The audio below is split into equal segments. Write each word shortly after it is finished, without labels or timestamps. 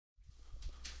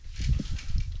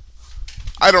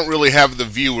I don't really have the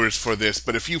viewers for this,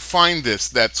 but if you find this,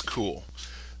 that's cool.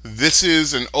 This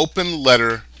is an open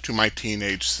letter to my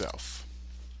teenage self.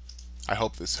 I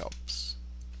hope this helps.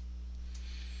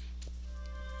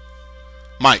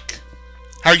 Mike,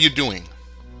 how are you doing?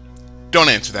 Don't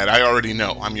answer that. I already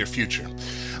know. I'm your future.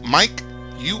 Mike,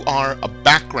 you are a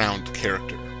background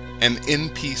character, an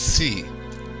NPC.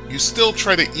 You still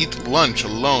try to eat lunch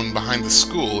alone behind the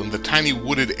school in the tiny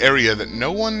wooded area that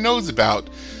no one knows about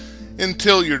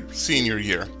until your senior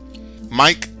year.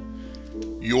 Mike,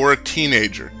 you're a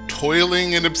teenager,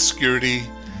 toiling in obscurity,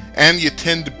 and you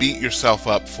tend to beat yourself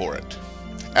up for it.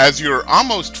 As your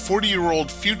almost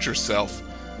 40-year-old future self,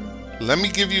 let me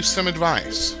give you some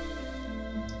advice.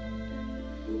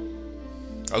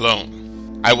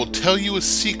 Alone. I will tell you a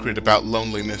secret about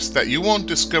loneliness that you won't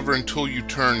discover until you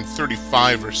turn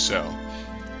 35 or so.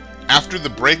 After the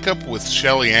breakup with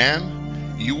Shelly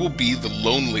Ann, you will be the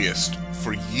loneliest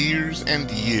for years and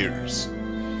years.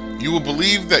 You will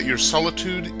believe that your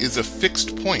solitude is a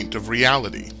fixed point of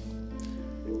reality.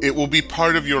 It will be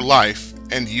part of your life,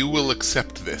 and you will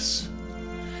accept this.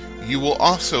 You will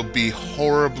also be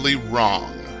horribly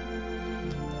wrong.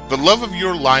 The love of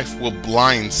your life will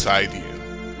blindside you.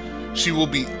 She will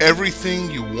be everything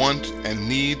you want and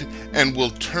need and will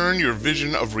turn your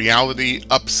vision of reality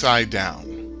upside down.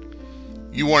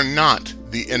 You are not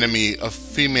the enemy of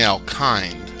female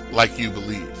kind like you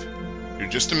believe. You're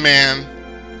just a man,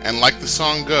 and like the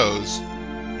song goes,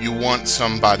 you want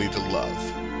somebody to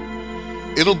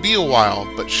love. It'll be a while,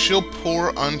 but she'll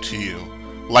pour unto you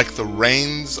like the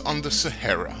rains on the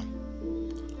Sahara.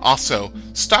 Also,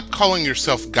 stop calling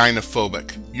yourself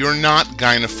gynophobic. You're not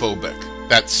gynophobic.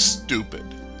 That's stupid.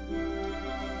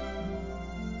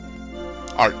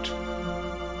 Art.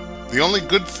 The only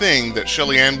good thing that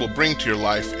Shelly Ann will bring to your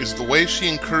life is the way she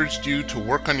encouraged you to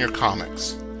work on your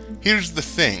comics. Here's the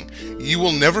thing, you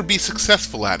will never be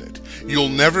successful at it. You'll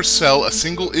never sell a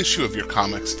single issue of your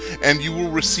comics, and you will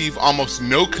receive almost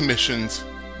no commissions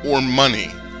or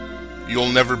money.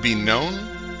 You'll never be known.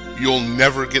 You'll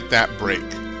never get that break.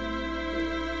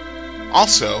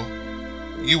 Also,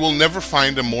 you will never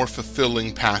find a more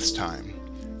fulfilling pastime.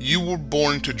 You were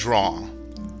born to draw.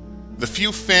 The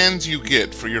few fans you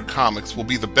get for your comics will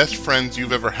be the best friends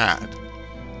you've ever had.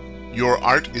 Your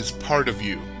art is part of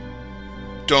you.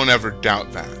 Don't ever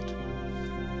doubt that.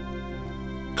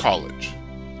 College.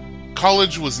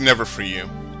 College was never for you.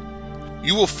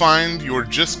 You will find you're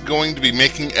just going to be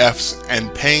making F's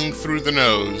and paying through the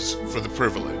nose for the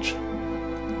privilege.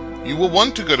 You will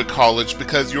want to go to college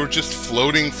because you're just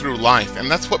floating through life,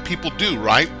 and that's what people do,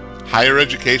 right? Higher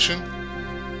education?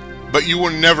 But you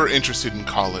were never interested in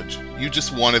college. You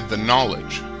just wanted the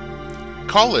knowledge.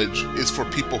 College is for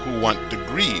people who want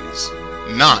degrees,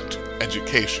 not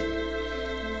education.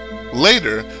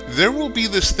 Later, there will be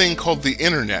this thing called the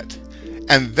internet,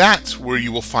 and that's where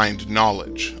you will find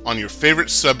knowledge on your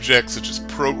favorite subjects such as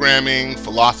programming,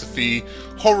 philosophy,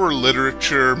 horror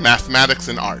literature, mathematics,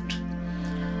 and art.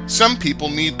 Some people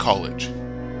need college.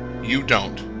 You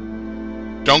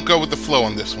don't. Don't go with the flow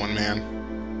on this one, man.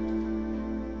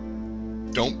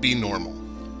 Don't be normal.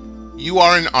 You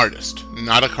are an artist,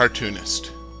 not a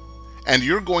cartoonist. And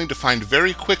you're going to find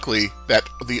very quickly that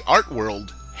the art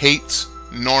world hates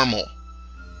normal.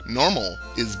 Normal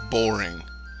is boring.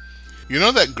 You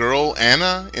know that girl,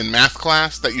 Anna, in math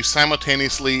class that you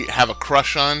simultaneously have a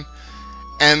crush on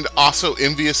and also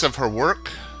envious of her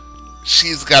work?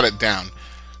 She's got it down.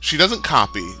 She doesn't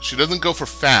copy, she doesn't go for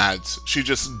fads, she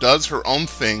just does her own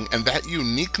thing, and that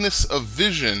uniqueness of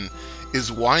vision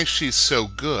is why she's so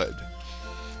good.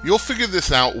 You'll figure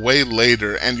this out way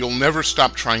later, and you'll never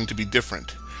stop trying to be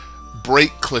different. Break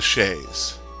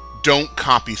cliches. Don't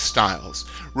copy styles.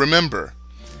 Remember,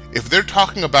 if they're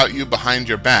talking about you behind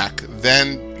your back,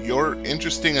 then you're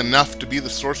interesting enough to be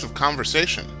the source of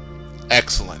conversation.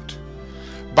 Excellent.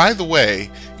 By the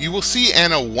way, you will see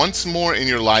Anna once more in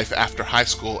your life after high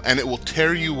school, and it will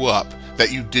tear you up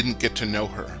that you didn't get to know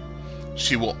her.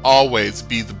 She will always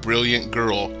be the brilliant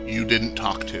girl you didn't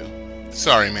talk to.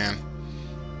 Sorry, man.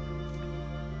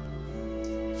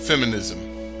 Feminism.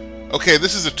 Okay,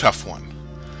 this is a tough one.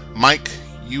 Mike,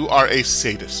 you are a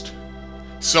sadist.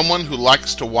 Someone who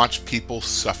likes to watch people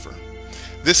suffer.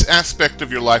 This aspect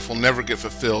of your life will never get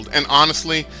fulfilled, and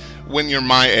honestly, when you're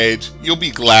my age, you'll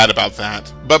be glad about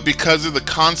that. But because of the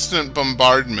constant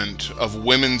bombardment of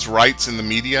women's rights in the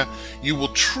media, you will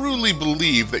truly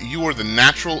believe that you are the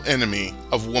natural enemy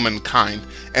of womankind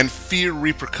and fear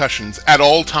repercussions at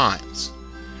all times.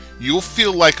 You'll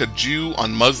feel like a Jew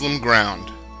on Muslim ground.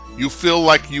 You feel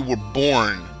like you were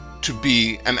born to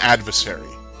be an adversary.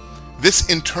 This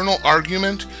internal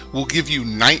argument will give you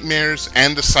nightmares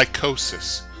and a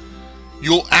psychosis.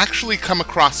 You'll actually come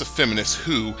across a feminist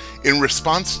who, in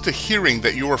response to hearing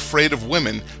that you're afraid of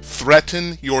women,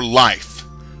 threaten your life.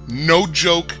 No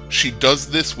joke, she does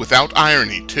this without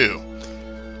irony, too.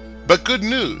 But good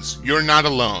news, you're not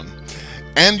alone.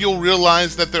 And you'll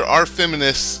realize that there are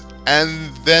feminists,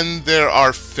 and then there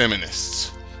are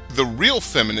feminists. The real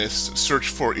feminists search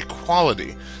for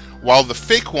equality, while the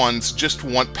fake ones just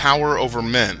want power over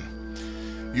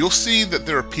men. You'll see that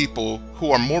there are people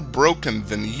who are more broken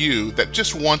than you that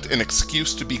just want an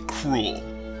excuse to be cruel.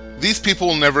 These people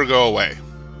will never go away.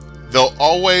 They'll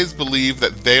always believe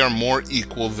that they are more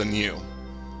equal than you.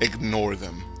 Ignore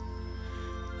them.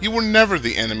 You were never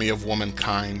the enemy of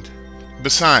womankind.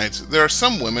 Besides, there are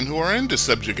some women who are into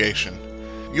subjugation.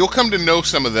 You'll come to know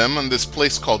some of them on this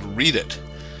place called Read It,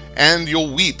 and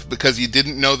you'll weep because you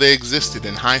didn't know they existed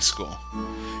in high school.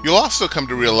 You'll also come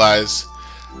to realize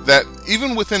that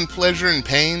even within pleasure and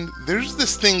pain, there's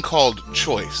this thing called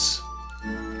choice.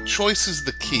 Choice is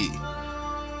the key.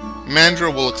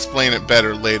 Mandra will explain it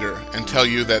better later and tell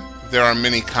you that there are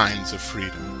many kinds of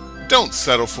freedom. Don't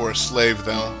settle for a slave,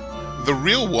 though. The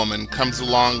real woman comes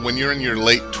along when you're in your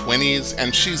late 20s,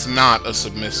 and she's not a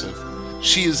submissive.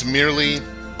 She is merely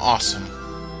awesome.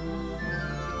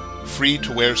 Free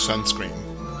to wear sunscreen.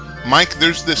 Mike,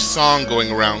 there's this song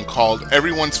going around called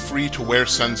Everyone's Free to Wear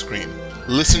Sunscreen.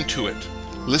 Listen to it.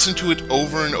 Listen to it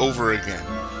over and over again.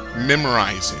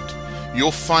 Memorize it.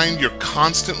 You'll find you're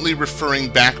constantly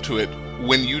referring back to it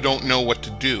when you don't know what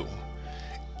to do.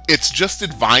 It's just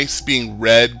advice being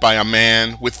read by a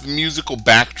man with the musical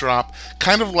backdrop,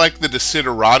 kind of like the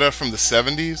Desiderata from the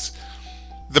 70s.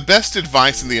 The best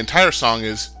advice in the entire song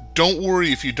is, don't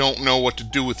worry if you don't know what to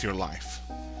do with your life.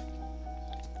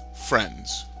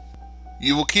 Friends.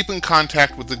 You will keep in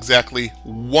contact with exactly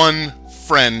one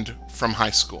friend from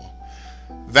high school.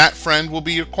 That friend will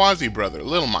be your quasi-brother,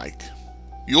 Little Mike.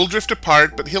 You'll drift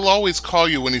apart, but he'll always call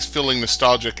you when he's feeling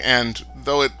nostalgic, and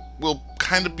though it will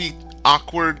kind of be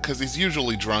awkward because he's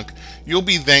usually drunk, you'll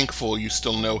be thankful you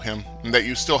still know him and that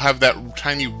you still have that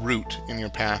tiny root in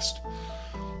your past.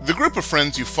 The group of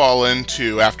friends you fall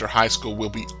into after high school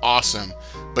will be awesome,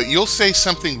 but you'll say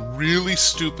something really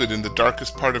stupid in the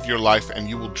darkest part of your life and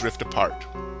you will drift apart.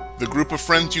 The group of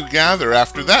friends you gather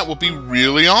after that will be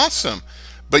really awesome,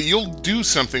 but you'll do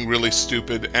something really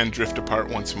stupid and drift apart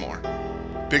once more.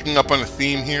 Picking up on a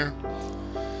theme here?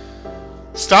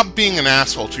 Stop being an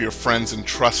asshole to your friends and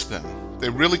trust them. They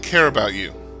really care about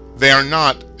you. They are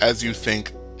not, as you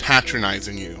think,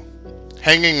 patronizing you.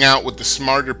 Hanging out with the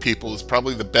smarter people is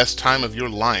probably the best time of your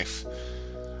life.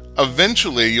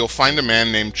 Eventually, you'll find a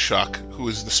man named Chuck who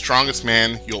is the strongest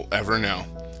man you'll ever know.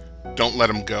 Don't let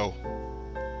him go.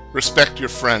 Respect your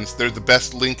friends. They're the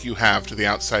best link you have to the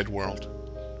outside world.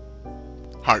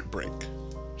 Heartbreak.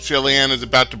 Shelly Ann is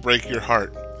about to break your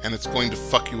heart, and it's going to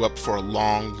fuck you up for a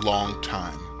long, long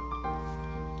time.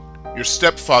 Your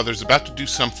stepfather's about to do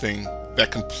something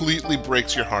that completely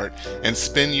breaks your heart and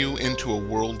spin you into a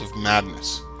world of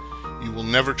madness. You will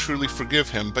never truly forgive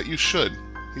him, but you should.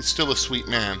 He's still a sweet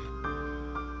man.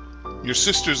 Your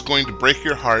sister's going to break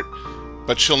your heart,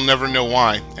 but she'll never know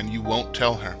why, and you won't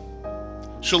tell her.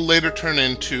 She'll later turn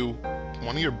into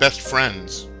one of your best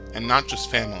friends, and not just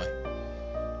family.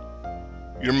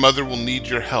 Your mother will need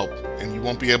your help, and you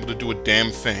won't be able to do a damn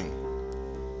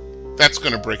thing. That's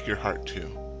going to break your heart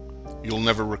too. You'll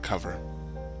never recover.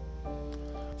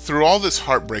 Through all this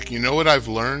heartbreak, you know what I've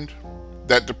learned?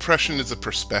 That depression is a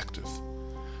perspective.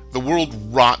 The world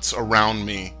rots around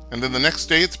me, and then the next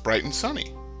day it's bright and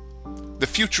sunny. The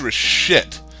future is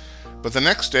shit, but the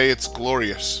next day it's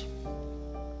glorious.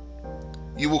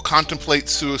 You will contemplate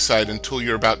suicide until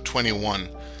you're about 21,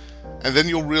 and then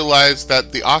you'll realize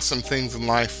that the awesome things in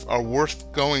life are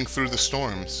worth going through the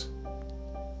storms.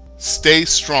 Stay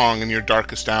strong in your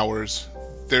darkest hours.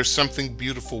 There's something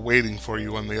beautiful waiting for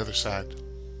you on the other side.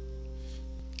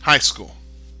 High school.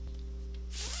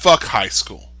 Fuck high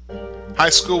school. High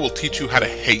school will teach you how to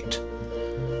hate.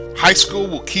 High school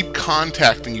will keep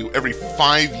contacting you every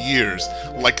 5 years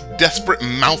like desperate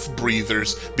mouth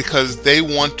breathers because they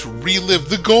want to relive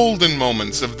the golden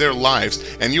moments of their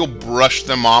lives, and you'll brush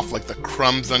them off like the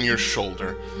crumbs on your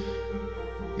shoulder.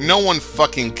 No one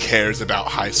fucking cares about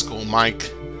high school,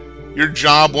 Mike. Your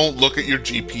job won't look at your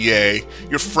GPA.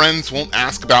 Your friends won't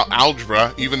ask about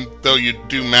algebra, even though you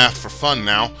do math for fun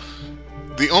now.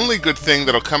 The only good thing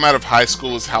that'll come out of high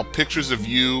school is how pictures of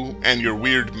you and your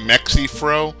weird Mexi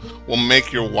fro will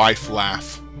make your wife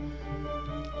laugh.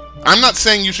 I'm not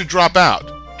saying you should drop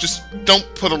out. Just don't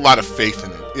put a lot of faith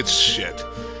in it. It's shit.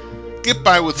 Get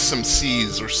by with some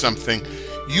C's or something.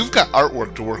 You've got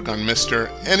artwork to work on, mister.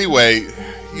 Anyway,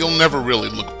 you'll never really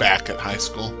look back at high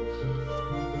school.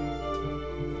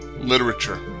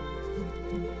 Literature.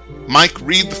 Mike,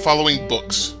 read the following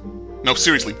books. No,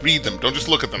 seriously, read them. Don't just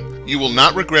look at them. You will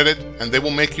not regret it, and they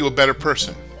will make you a better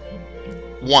person.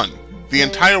 1. The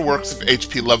entire works of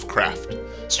H.P. Lovecraft.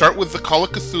 Start with The Call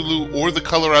of Cthulhu or The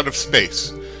Color Out of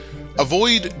Space.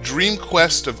 Avoid Dream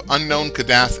Quest of Unknown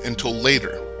Kadath until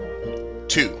later.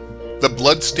 2. The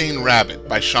Bloodstained Rabbit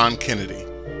by Sean Kennedy.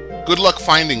 Good luck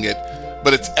finding it,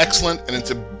 but it's excellent and it's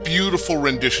a beautiful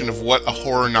rendition of what a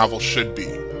horror novel should be.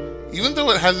 Even though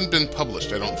it hasn't been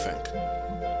published, I don't think.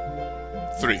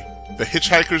 3. The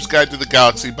Hitchhiker's Guide to the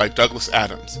Galaxy by Douglas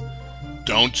Adams.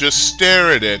 Don't just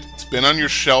stare at it. It's been on your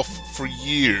shelf for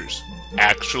years.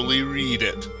 Actually read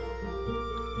it.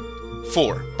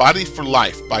 4. Body for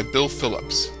Life by Bill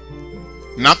Phillips.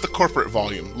 Not the corporate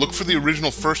volume. Look for the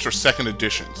original first or second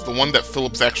editions, the one that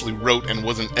Phillips actually wrote and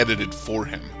wasn't edited for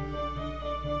him.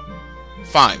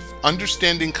 5.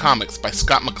 Understanding Comics by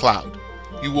Scott McCloud.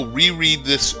 You will reread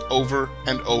this over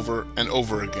and over and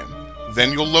over again.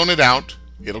 Then you'll loan it out,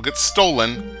 it'll get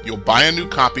stolen, you'll buy a new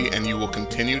copy, and you will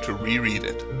continue to reread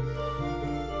it.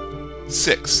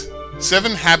 6.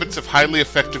 7 Habits of Highly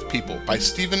Effective People by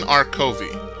Stephen R.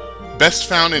 Covey. Best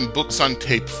found in books on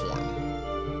tape form.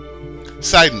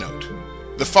 Side note,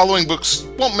 the following books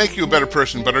won't make you a better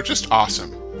person, but are just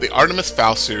awesome. The Artemis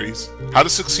Fowl series, How to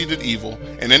Succeed at Evil,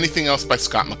 and anything else by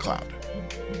Scott McCloud.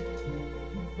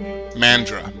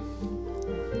 Mandra.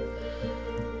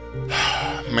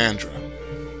 Mandra.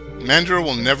 Mandra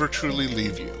will never truly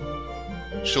leave you.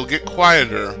 She'll get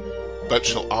quieter, but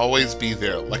she'll always be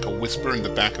there, like a whisper in the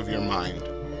back of your mind.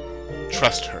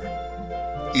 Trust her.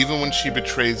 Even when she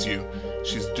betrays you,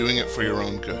 she's doing it for your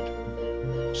own good.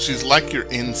 She's like your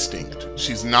instinct.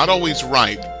 She's not always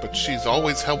right, but she's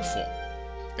always helpful.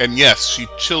 And yes, she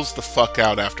chills the fuck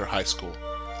out after high school.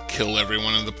 Kill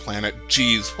everyone on the planet.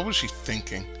 Jeez, what was she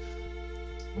thinking?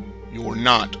 You're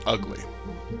not ugly.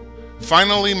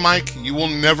 Finally, Mike, you will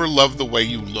never love the way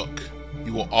you look.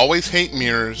 You will always hate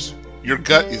mirrors. Your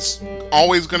gut is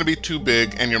always going to be too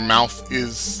big, and your mouth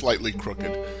is slightly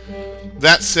crooked.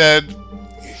 That said,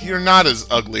 you're not as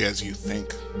ugly as you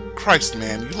think. Christ,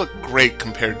 man, you look great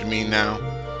compared to me now.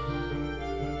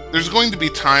 There's going to be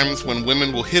times when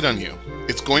women will hit on you.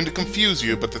 It's going to confuse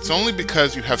you, but that's only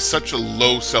because you have such a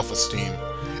low self-esteem.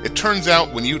 It turns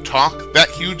out when you talk, that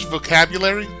huge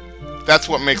vocabulary, that's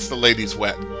what makes the ladies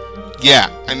wet. Yeah,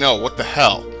 I know, what the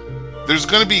hell. There's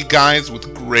going to be guys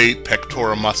with great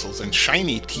pectoral muscles and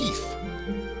shiny teeth.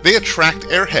 They attract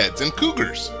airheads and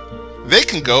cougars. They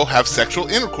can go have sexual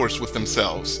intercourse with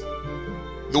themselves.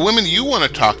 The women you want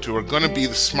to talk to are going to be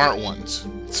the smart ones.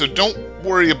 So don't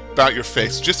worry about your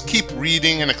face. Just keep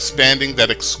reading and expanding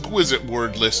that exquisite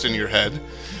word list in your head,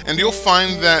 and you'll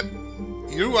find that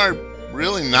you are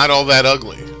really not all that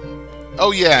ugly.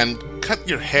 Oh yeah, and cut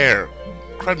your hair.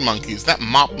 Crud monkeys, that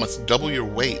mop must double your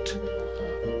weight.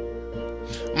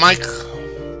 Mike,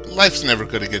 life's never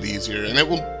going to get easier, and it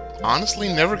will honestly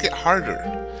never get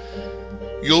harder.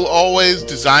 You'll always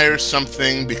desire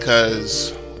something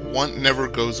because want never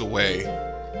goes away.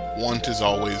 Want is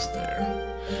always there.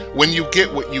 When you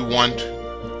get what you want,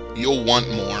 you'll want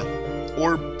more,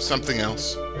 or something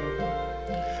else.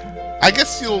 I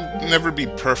guess you'll never be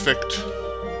perfect.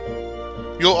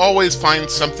 You'll always find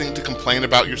something to complain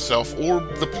about yourself or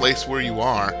the place where you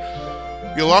are.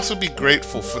 You'll also be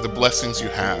grateful for the blessings you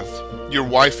have, your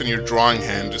wife and your drawing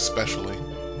hand especially.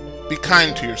 Be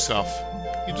kind to yourself.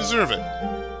 You deserve it.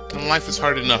 And life is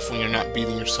hard enough when you're not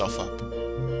beating yourself up.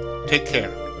 Take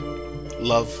care.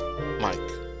 Love, Mike.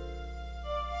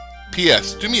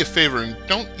 P.S. Do me a favor and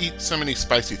don't eat so many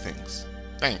spicy things.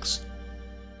 Thanks.